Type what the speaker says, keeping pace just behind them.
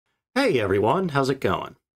Hey everyone, how's it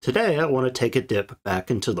going? Today I want to take a dip back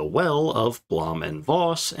into the well of Blohm and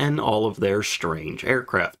Voss and all of their strange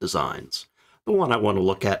aircraft designs. The one I want to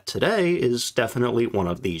look at today is definitely one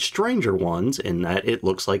of the stranger ones in that it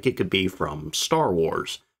looks like it could be from Star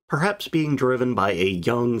Wars, perhaps being driven by a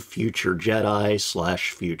young future Jedi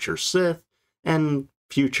 / future Sith and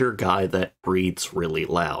future guy that breathes really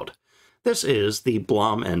loud. This is the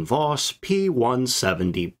Blohm and Voss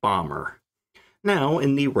P-170 bomber. Now,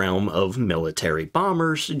 in the realm of military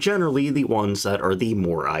bombers, generally the ones that are the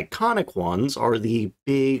more iconic ones are the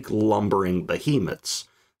big, lumbering behemoths,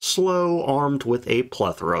 slow, armed with a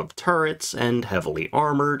plethora of turrets, and heavily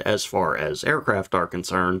armored as far as aircraft are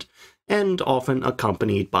concerned, and often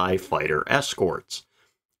accompanied by fighter escorts.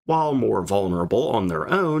 While more vulnerable on their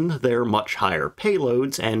own, their much higher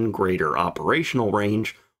payloads and greater operational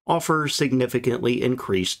range offer significantly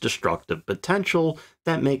increased destructive potential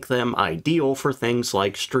that make them ideal for things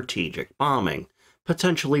like strategic bombing,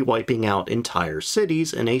 potentially wiping out entire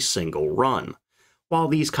cities in a single run. While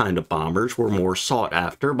these kind of bombers were more sought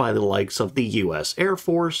after by the likes of the US Air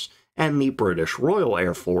Force and the British Royal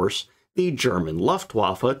Air Force, the German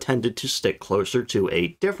Luftwaffe tended to stick closer to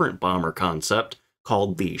a different bomber concept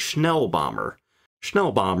called the schnellbomber.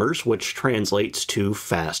 Schnellbombers, which translates to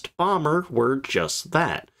fast bomber, were just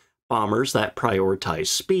that. Bombers that prioritize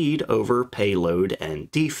speed over payload and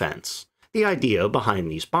defense. The idea behind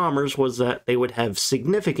these bombers was that they would have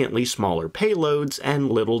significantly smaller payloads and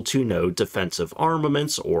little to no defensive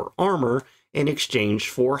armaments or armor in exchange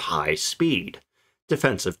for high speed.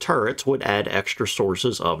 Defensive turrets would add extra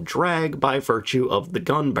sources of drag by virtue of the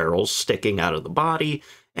gun barrels sticking out of the body,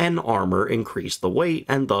 and armor increased the weight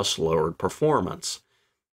and thus lowered performance.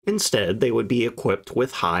 Instead, they would be equipped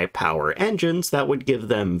with high-power engines that would give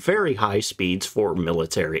them very high speeds for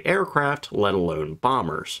military aircraft, let alone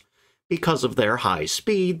bombers. Because of their high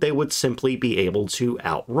speed, they would simply be able to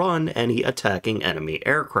outrun any attacking enemy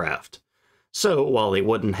aircraft. So, while they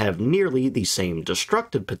wouldn't have nearly the same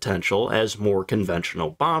destructive potential as more conventional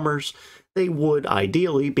bombers, they would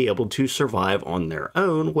ideally be able to survive on their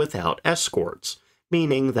own without escorts,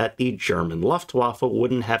 meaning that the German Luftwaffe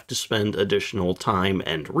wouldn't have to spend additional time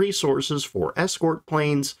and resources for escort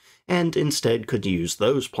planes, and instead could use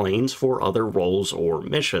those planes for other roles or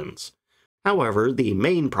missions. However, the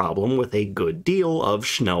main problem with a good deal of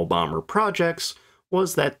Schnellbomber projects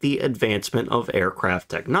was that the advancement of aircraft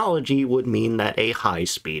technology would mean that a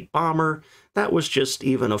high-speed bomber that was just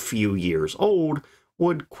even a few years old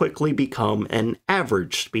would quickly become an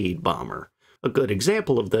average-speed bomber. A good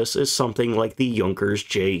example of this is something like the Junkers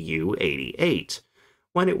Ju-88.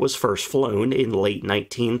 When it was first flown in late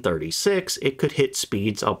 1936, it could hit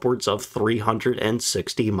speeds upwards of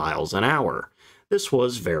 360 miles an hour. This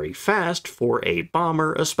was very fast for a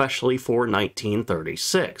bomber, especially for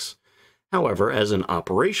 1936. However, as an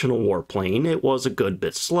operational warplane, it was a good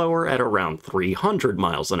bit slower at around 300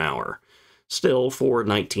 miles an hour. Still, for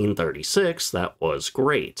 1936, that was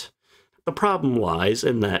great. The problem lies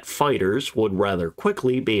in that fighters would rather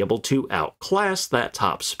quickly be able to outclass that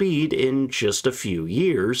top speed in just a few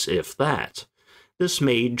years, if that. This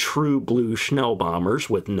made true blue Schnellbombers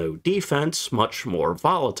with no defense much more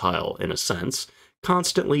volatile, in a sense,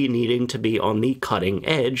 constantly needing to be on the cutting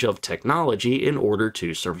edge of technology in order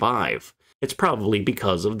to survive. It's probably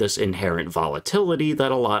because of this inherent volatility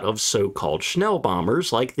that a lot of so-called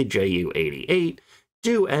Schnellbombers, like the Ju-88,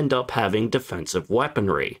 do end up having defensive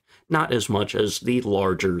weaponry. Not as much as the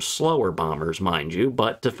larger, slower bombers, mind you,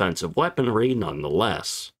 but defensive weaponry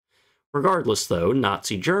nonetheless. Regardless, though,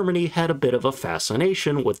 Nazi Germany had a bit of a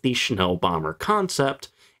fascination with the Schnellbomber concept,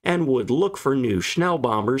 and would look for new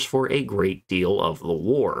Schnellbombers for a great deal of the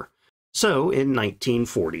war. So, in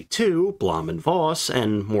 1942, Blohm and Voss,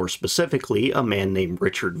 and more specifically a man named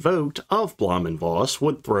Richard Vogt of Blohm and Voss,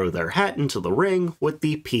 would throw their hat into the ring with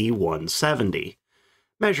the P-170.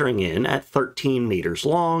 Measuring in at 13 meters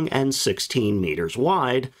long and 16 meters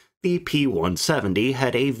wide, the P-170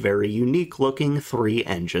 had a very unique-looking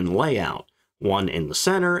three-engine layout, one in the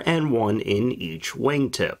center and one in each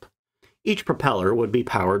wingtip. Each propeller would be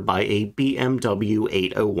powered by a BMW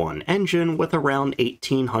 801 engine with around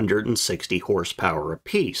 1,860 horsepower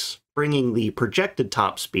apiece, bringing the projected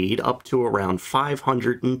top speed up to around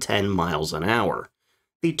 510 miles an hour.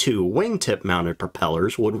 The two wingtip-mounted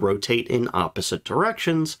propellers would rotate in opposite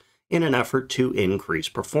directions in an effort to increase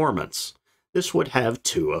performance. This would have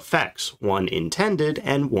two effects, one intended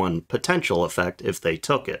and one potential effect if they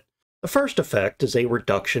took it. The first effect is a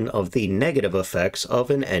reduction of the negative effects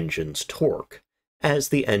of an engine's torque. As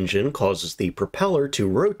the engine causes the propeller to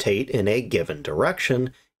rotate in a given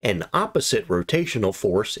direction, an opposite rotational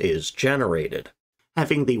force is generated.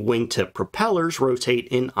 Having the wingtip propellers rotate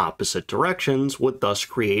in opposite directions would thus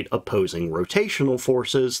create opposing rotational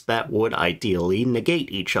forces that would ideally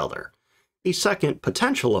negate each other. The second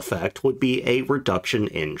potential effect would be a reduction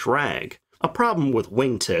in drag. A problem with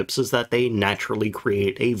wingtips is that they naturally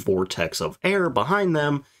create a vortex of air behind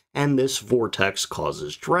them, and this vortex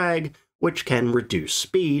causes drag, which can reduce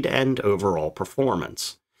speed and overall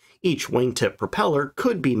performance. Each wingtip propeller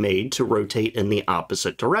could be made to rotate in the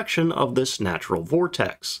opposite direction of this natural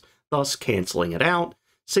vortex, thus canceling it out,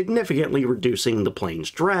 significantly reducing the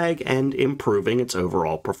plane's drag and improving its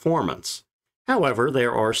overall performance. However,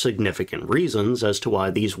 there are significant reasons as to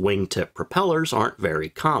why these wingtip propellers aren't very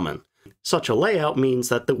common. Such a layout means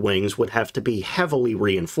that the wings would have to be heavily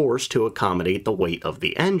reinforced to accommodate the weight of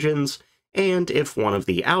the engines, and if one of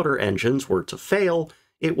the outer engines were to fail,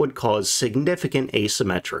 it would cause significant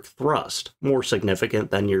asymmetric thrust, more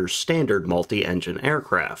significant than your standard multi-engine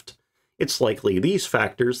aircraft. It's likely these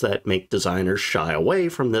factors that make designers shy away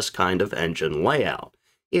from this kind of engine layout.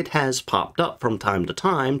 It has popped up from time to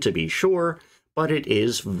time, to be sure, but it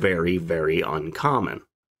is very, very uncommon.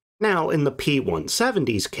 Now, in the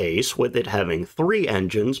P-170's case, with it having 3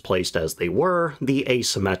 engines placed as they were, the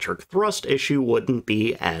asymmetric thrust issue wouldn't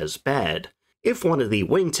be as bad. If one of the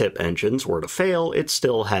wingtip engines were to fail, it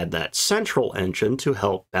still had that central engine to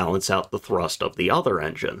help balance out the thrust of the other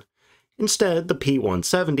engine. Instead, the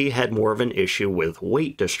P-170 had more of an issue with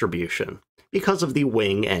weight distribution. Because of the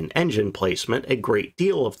wing and engine placement, a great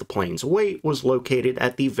deal of the plane's weight was located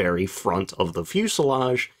at the very front of the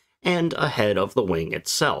fuselage and ahead of the wing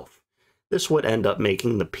itself. This would end up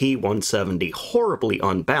making the P-170 horribly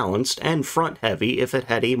unbalanced and front-heavy if it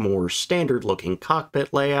had a more standard-looking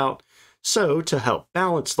cockpit layout. So, to help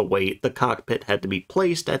balance the weight, the cockpit had to be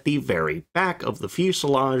placed at the very back of the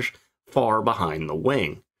fuselage, far behind the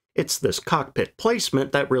wing. It's this cockpit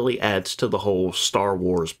placement that really adds to the whole Star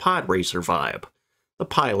Wars Podracer vibe. The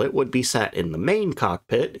pilot would be sat in the main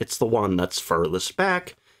cockpit, it's the one that's furthest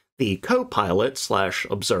back. The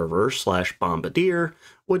co-pilot/observer/bombardier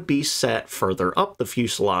would be sat further up the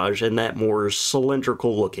fuselage in that more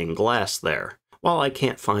cylindrical-looking glass there. While I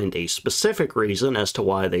can't find a specific reason as to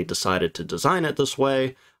why they decided to design it this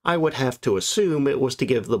way, I would have to assume it was to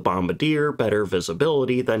give the bombardier better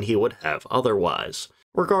visibility than he would have otherwise.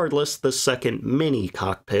 Regardless, the second mini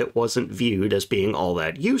cockpit wasn't viewed as being all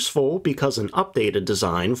that useful because an updated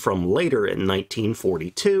design from later in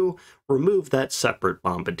 1942 removed that separate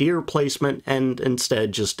bombardier placement and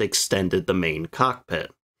instead just extended the main cockpit.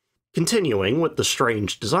 Continuing with the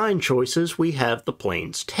strange design choices, we have the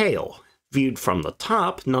plane's tail. Viewed from the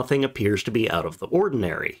top, nothing appears to be out of the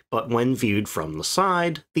ordinary, but when viewed from the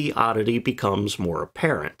side, the oddity becomes more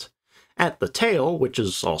apparent. At the tail, which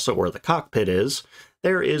is also where the cockpit is,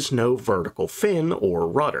 there is no vertical fin or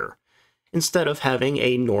rudder. Instead of having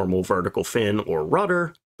a normal vertical fin or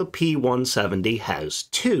rudder, the P-170 has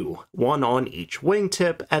 2, one on each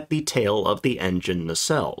wingtip at the tail of the engine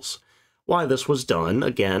nacelles. Why this was done,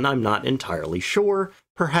 again, I'm not entirely sure.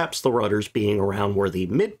 Perhaps the rudders being around where the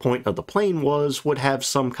midpoint of the plane was would have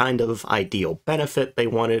some kind of ideal benefit they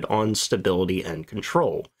wanted on stability and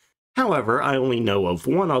control. However, I only know of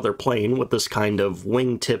one other plane with this kind of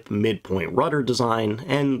wingtip midpoint rudder design,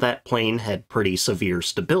 and that plane had pretty severe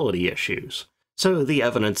stability issues. So the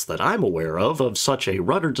evidence that I'm aware of such a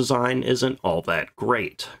rudder design isn't all that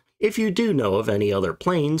great. If you do know of any other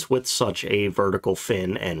planes with such a vertical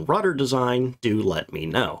fin and rudder design, do let me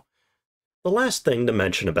know. The last thing to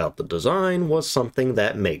mention about the design was something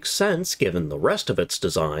that makes sense given the rest of its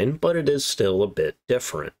design, but it is still a bit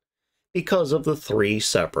different. Because of the 3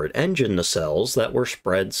 separate engine nacelles that were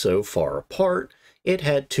spread so far apart, it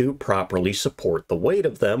had to properly support the weight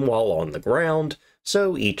of them while on the ground,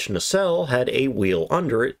 so each nacelle had a wheel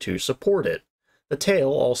under it to support it. The tail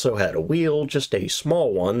also had a wheel, just a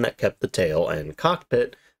small one that kept the tail and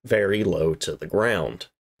cockpit very low to the ground.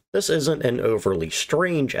 This isn't an overly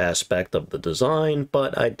strange aspect of the design,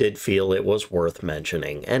 but I did feel it was worth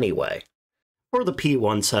mentioning anyway. For the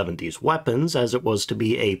P-170's weapons, as it was to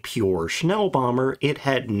be a pure schnellbomber, it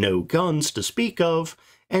had no guns to speak of,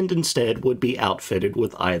 and instead would be outfitted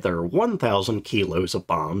with either 1,000 kilos of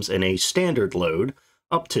bombs in a standard load,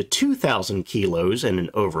 up to 2,000 kilos in an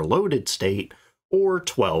overloaded state, or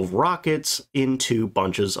 12 rockets in 2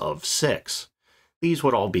 bunches of 6. These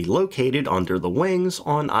would all be located under the wings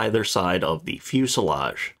on either side of the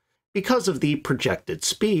fuselage. Because of the projected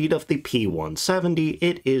speed of the P-170,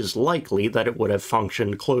 it is likely that it would have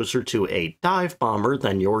functioned closer to a dive bomber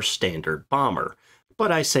than your standard bomber.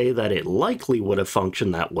 But I say that it likely would have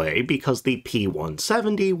functioned that way because the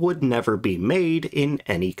P-170 would never be made in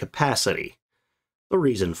any capacity. The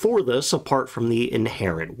reason for this, apart from the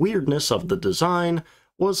inherent weirdness of the design,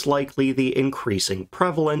 was likely the increasing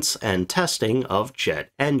prevalence and testing of jet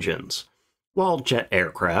engines. While jet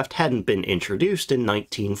aircraft hadn't been introduced in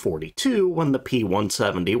 1942 when the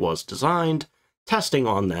P-170 was designed, testing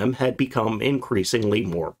on them had become increasingly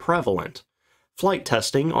more prevalent. Flight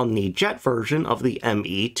testing on the jet version of the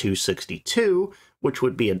Me-262, which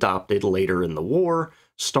would be adopted later in the war,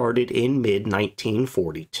 started in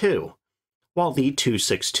mid-1942. While the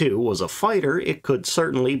 262 was a fighter, it could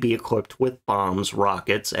certainly be equipped with bombs,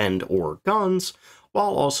 rockets, and/or guns,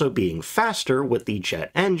 while also being faster with the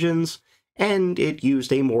jet engines, and it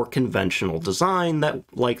used a more conventional design that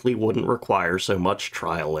likely wouldn't require so much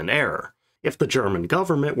trial and error. If the German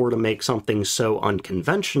government were to make something so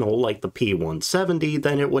unconventional like the P-170,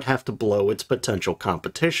 then it would have to blow its potential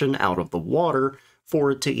competition out of the water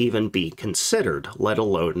for it to even be considered, let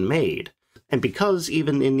alone made. And because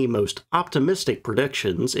even in the most optimistic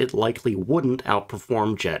predictions it likely wouldn't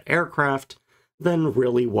outperform jet aircraft, then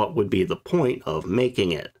really what would be the point of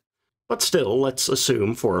making it? But still, let's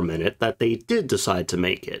assume for a minute that they did decide to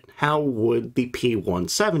make it. How would the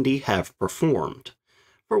P-170 have performed?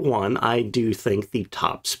 For one, I do think the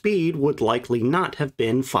top speed would likely not have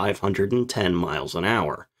been 510 miles an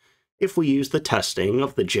hour. If we use the testing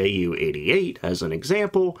of the Ju-88 as an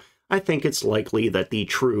example, I think it's likely that the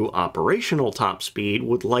true operational top speed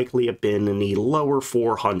would likely have been in the lower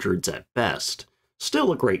 400s at best.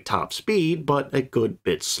 Still a great top speed, but a good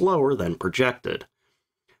bit slower than projected.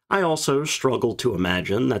 I also struggle to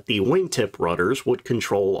imagine that the wingtip rudders would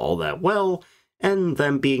control all that well, and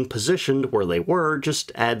them being positioned where they were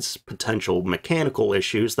just adds potential mechanical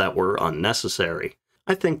issues that were unnecessary.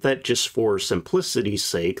 I think that just for simplicity's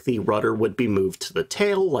sake, the rudder would be moved to the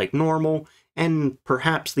tail like normal, and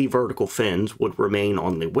perhaps the vertical fins would remain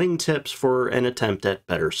on the wingtips for an attempt at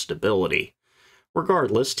better stability.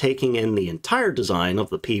 Regardless, taking in the entire design of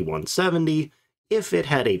the P-170, if it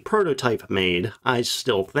had a prototype made, I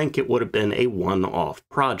still think it would have been a one-off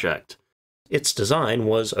project. Its design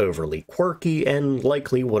was overly quirky and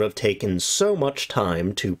likely would have taken so much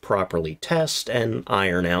time to properly test and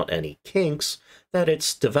iron out any kinks that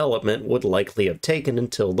its development would likely have taken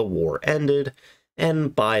until the war ended,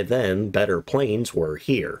 and by then better planes were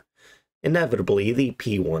here. Inevitably, the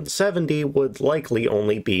P-170 would likely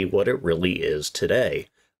only be what it really is today,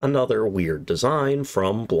 another weird design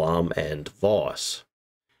from Blohm and Voss.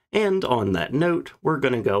 And on that note, we're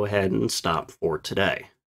going to go ahead and stop for today.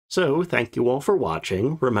 So, thank you all for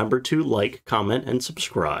watching. Remember to like, comment, and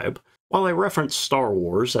subscribe. While I referenced Star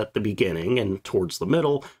Wars at the beginning and towards the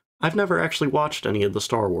middle, I've never actually watched any of the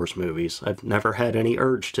Star Wars movies. I've never had any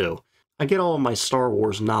urge to. I get all of my Star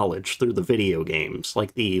Wars knowledge through the video games,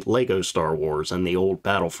 like the Lego Star Wars and the old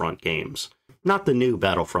Battlefront games. Not the new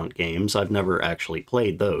Battlefront games, I've never actually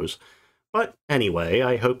played those. But anyway,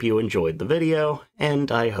 I hope you enjoyed the video,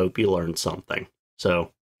 and I hope you learned something.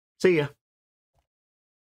 So, see ya!